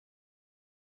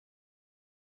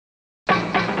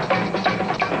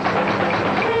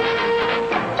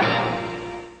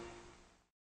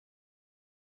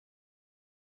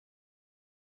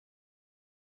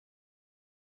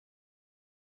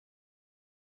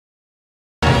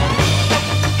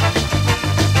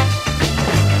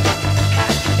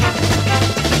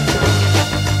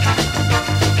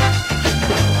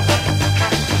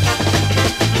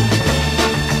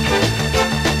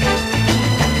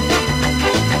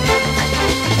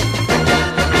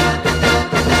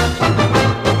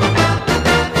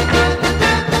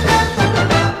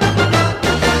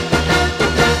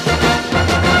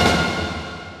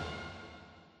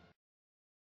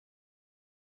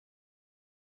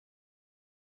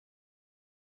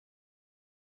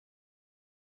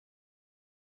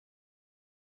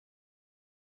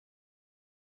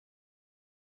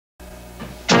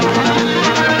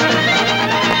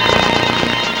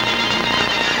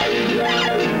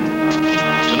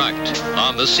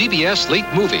the CBS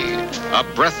Late Movie, a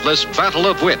breathless battle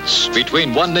of wits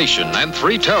between one nation and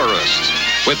three terrorists,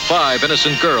 with 5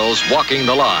 innocent girls walking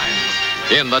the line.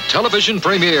 In the television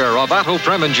premiere of Otto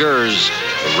Preminger's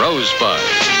Rosebud.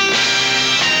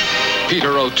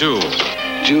 Peter O'Toole.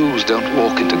 Jews don't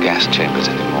walk into gas chambers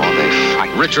anymore. They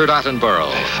fight. Richard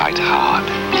Attenborough. They fight hard.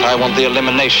 I want the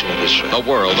elimination of Israel. The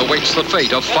world awaits the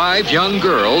fate of 5 young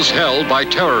girls held by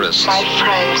terrorists. My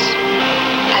friends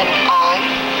and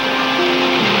I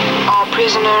are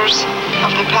prisoners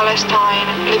of the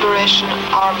Palestine Liberation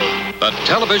Army. The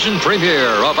television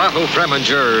premiere of Otto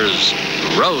Preminger's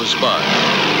Rosebud.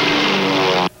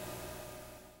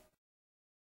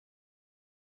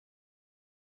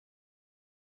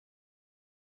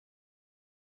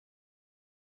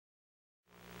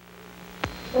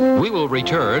 We will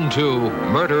return to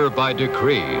Murder by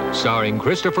Decree, starring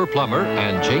Christopher Plummer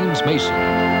and James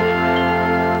Mason.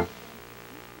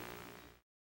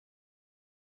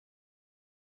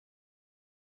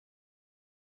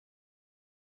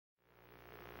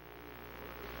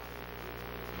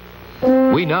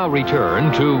 We now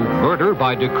return to Murder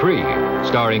by Decree,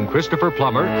 starring Christopher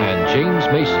Plummer and James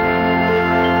Mason.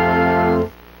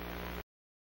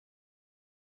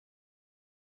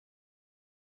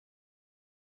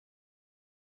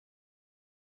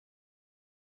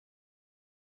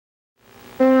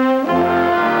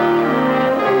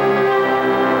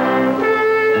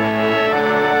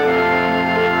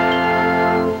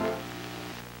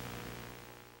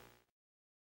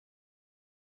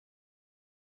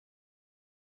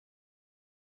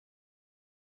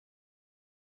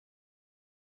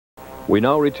 We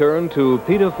now return to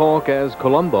Peter Falk as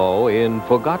Columbo in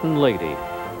Forgotten Lady.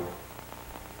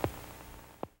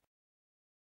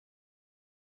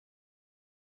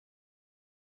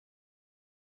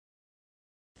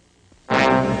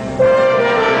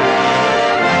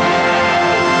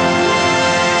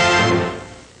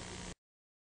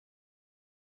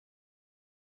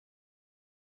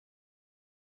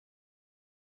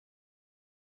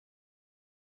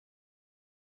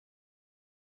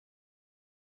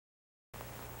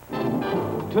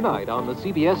 Tonight on the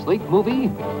CBS Late Movie,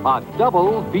 a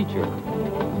double feature.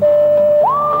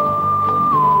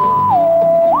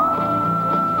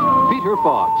 Peter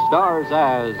Falk stars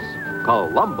as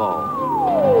Columbo.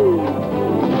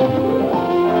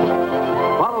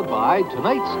 Followed by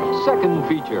tonight's second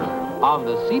feature on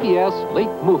the CBS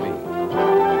Late Movie.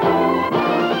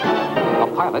 The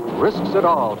pilot risks it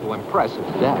all to impress his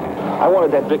dad. I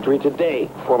wanted that victory today,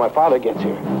 before my father gets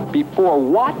here. Before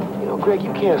what? You know, Greg,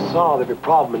 you can't solve every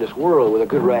problem in this world with a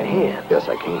good right hand. Yes,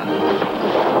 I can.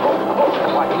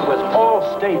 Why, he was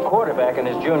all-state quarterback in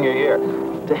his junior year.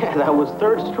 Dad, I was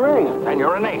third string. And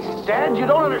you're an ace. Dad, you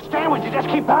don't understand. Would you just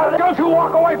keep out of there? Don't you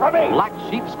walk away from me! Black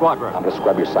Sheep Squadron. I'm going to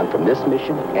scrub your son from this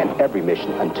mission and every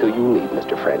mission until you leave,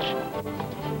 Mr. French.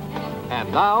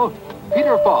 And now,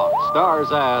 Peter Falk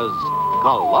stars as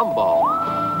Columbo.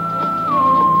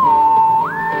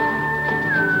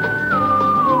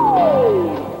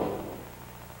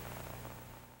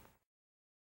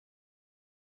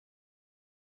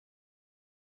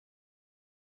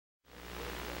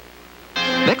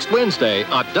 Next Wednesday,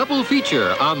 a double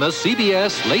feature on the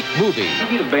CBS Late Movie.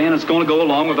 We need a band that's going to go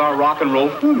along with our rock and roll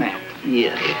format.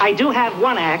 Yes. I do have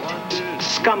one act,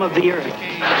 Scum of the Earth.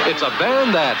 It's a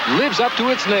band that lives up to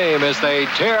its name as they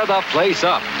tear the place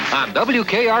up on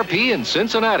WKRP in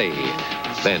Cincinnati.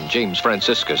 Then James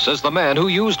Franciscus as the man who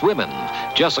used women.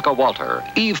 Jessica Walter,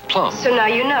 Eve Plum. So now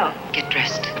you know. Get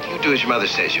dressed. You do as your mother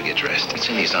says, you get dressed. What's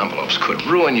in these envelopes could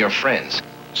ruin your friends.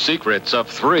 Secrets of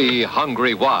 3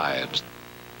 Hungry Wives.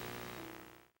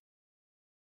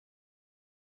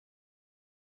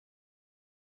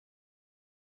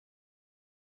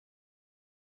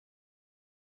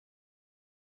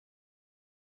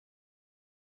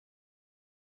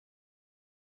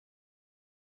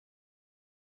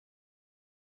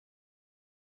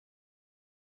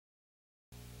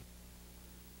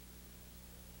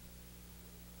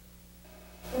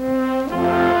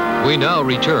 We now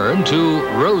return to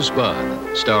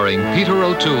Rosebud, starring Peter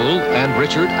O'Toole and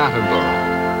Richard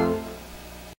Attenborough.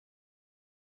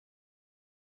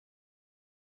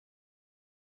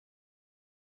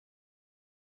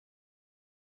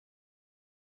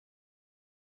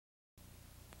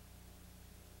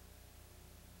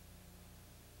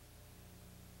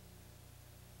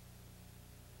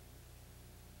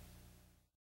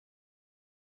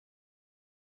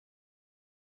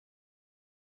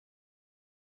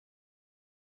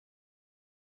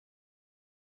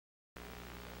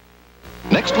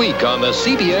 Next week on the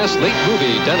CBS Late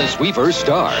Movie, Dennis Weaver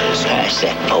stars. Pass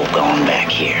that poke on back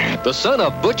here. The son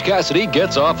of Butch Cassidy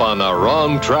gets off on the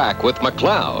wrong track with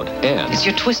McLeod. And It's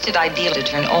your twisted ideal to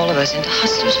turn all of us into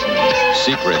hustlers for me.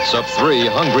 secrets of 3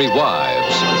 hungry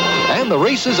wives. And the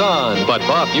race is on, but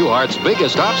Bob Newhart's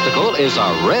biggest obstacle is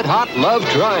a red-hot love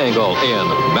triangle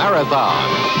in Marathon.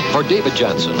 For David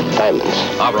Jensen, Diamonds.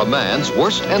 our man's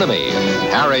worst enemy,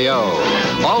 Harry O.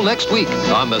 All next week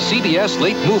on the CBS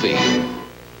Late Movie.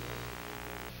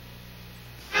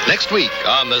 Next week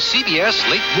on the CBS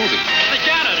Late Movie. The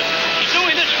janitor. He's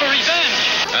doing this for revenge.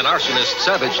 An arsonist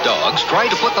savage dogs try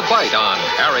to put the bite on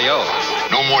Harry O.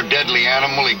 No more deadly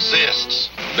animal exists.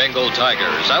 Bengal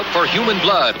tigers out for human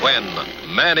blood when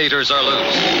man-eaters are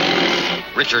loose.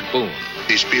 Richard Boone.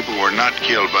 These people were not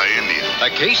killed by Indians. A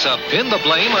case of pin the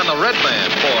blame on the red man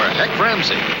for Heck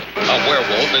Ramsey. A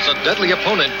werewolf is a deadly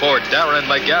opponent for Darren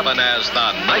McGavin as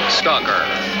the Night Stalker.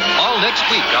 All next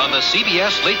week on the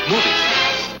CBS Late Movie.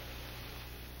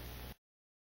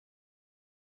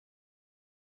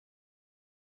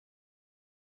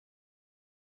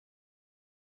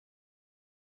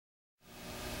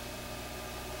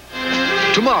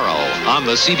 Tomorrow on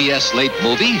the CBS Late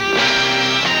Movie,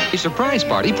 a surprise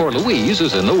party for Louise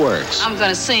is in the works. I'm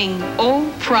gonna sing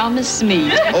Oh Promise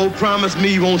Me. Oh, promise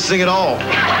me you won't sing at all.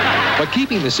 But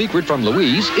keeping the secret from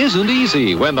Louise isn't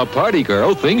easy when the party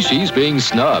girl thinks she's being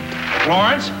snubbed.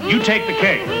 Florence, you take the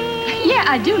cake. Yeah,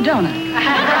 I do, don't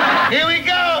I? Here we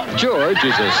go. George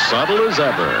is as subtle as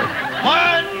ever.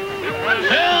 1,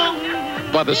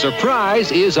 2. But the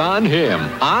surprise is on him,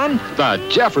 on the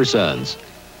Jeffersons.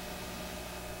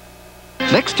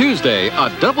 Next Tuesday, a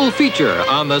double feature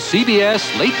on the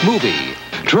CBS Late Movie.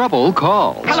 Trouble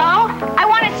Calls. Hello? I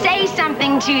want to say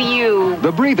something to you.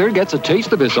 The breather gets a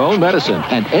taste of his own medicine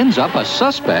and ends up a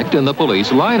suspect in the police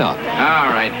lineup. All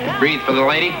right, breathe for the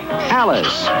lady.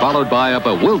 Alice, followed by a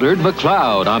bewildered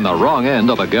McLeod on the wrong end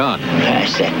of a gun.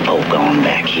 Pass that poke on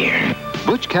back here.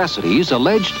 Butch Cassidy's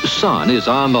alleged son is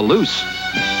on the loose.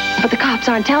 But the cops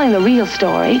aren't telling the real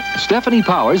story. Stephanie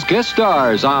Powers guest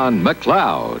stars on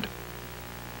McLeod.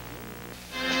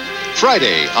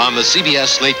 Friday on the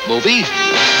CBS Late Movie.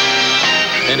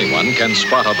 Anyone can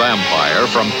spot a vampire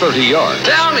from 30 yards.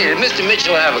 Tell me, did Mr.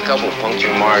 Mitchell have a couple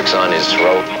puncture marks on his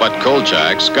throat? But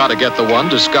Kolchak's got to get the one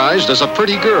disguised as a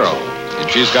pretty girl. And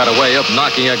she's got a way of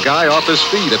knocking a guy off his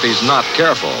feet if he's not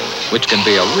careful, which can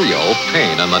be a real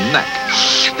pain in the neck.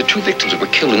 The 2 victims that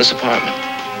were killed in this apartment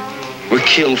were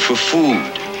killed for food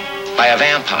by a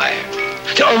vampire.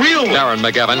 A real one. Darren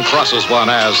McGavin crosses one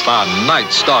as the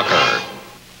Night Stalker.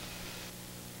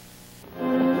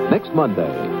 Next Monday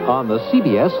on the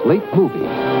CBS Late Movie.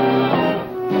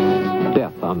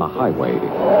 Death on the highway.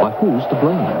 But who's to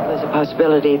blame? There's a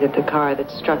possibility that the car that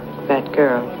struck that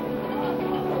girl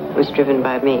was driven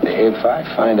by me. If I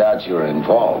find out you're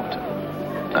involved,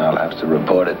 I'll have to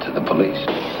report it to the police.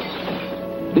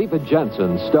 David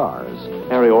Jensen stars.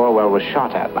 Harry Orwell was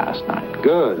shot at last night.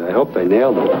 Good. I hope they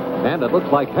nailed him. And it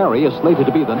looks like Harry is slated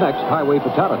to be the next highway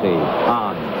fatality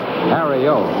on Harry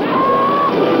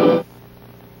O.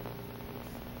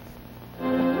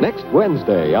 Next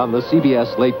Wednesday on the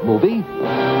CBS Late Movie.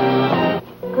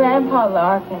 Grandpa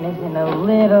Larkin is in a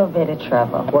little bit of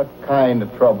trouble. What kind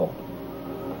of trouble?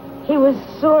 He was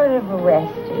sort of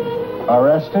arrested.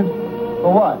 Arrested?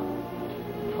 For what?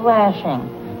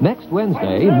 Flashing. Next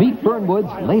Wednesday, meet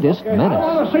Fernwood's latest I menace.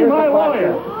 want to see my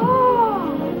lawyer.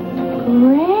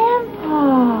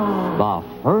 Grandpa,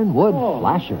 The Fernwood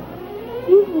Flasher.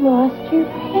 you've lost your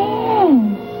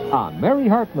pants. On Mary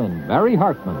Hartman, Mary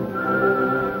Hartman.